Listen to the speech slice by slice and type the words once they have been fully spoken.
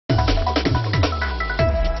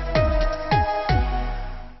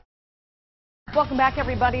Welcome back,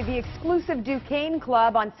 everybody. The exclusive Duquesne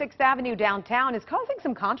Club on 6th Avenue downtown is causing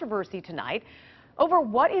some controversy tonight over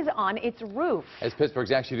what is on its roof. As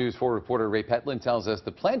Pittsburgh's Action News 4 reporter Ray Petlin tells us,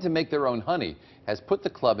 the plan to make their own honey has put the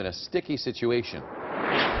club in a sticky situation.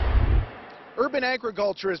 Urban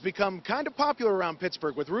agriculture has become kind of popular around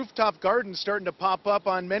Pittsburgh, with rooftop gardens starting to pop up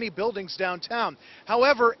on many buildings downtown.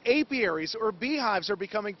 However, apiaries or beehives are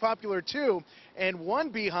becoming popular too, and one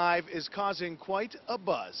beehive is causing quite a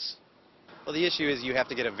buzz. Well, the issue is you have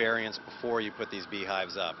to get a variance before you put these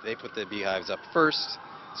beehives up. They put the beehives up first,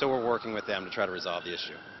 so we're working with them to try to resolve the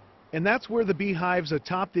issue. And that's where the beehives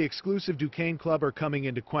atop the exclusive Duquesne Club are coming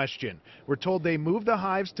into question. We're told they moved the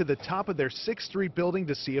hives to the top of their 6th Street building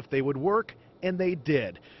to see if they would work, and they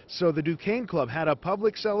did. So the Duquesne Club had a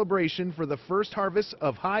public celebration for the first harvest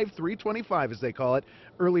of Hive 325, as they call it,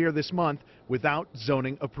 earlier this month without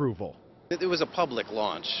zoning approval. It was a public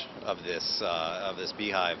launch of this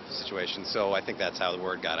beehive situation, so I think that's how the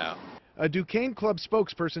word got out. A Duquesne Club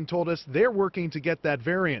spokesperson told us they're working to get that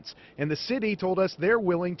variance, and the city told us they're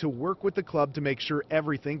willing to work with the club to make sure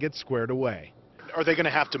everything gets squared away. Are they going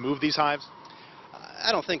to have to move these hives?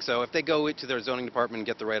 I don't think so. If they go to their zoning department and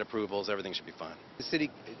get the right approvals, everything should be fine. The city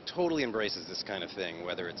totally embraces this kind of thing,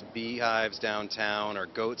 whether it's beehives downtown or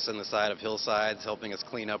goats on the side of hillsides helping us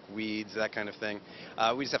clean up weeds, that kind of thing.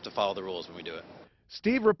 We just have to follow the rules when we do it.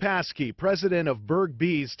 Steve Rapaski, president of Berg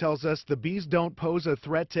Bees, tells us the bees don't pose a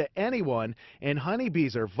threat to anyone, and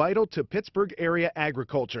honeybees are vital to Pittsburgh area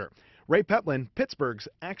agriculture. Ray Petlin, Pittsburgh's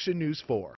Action News 4.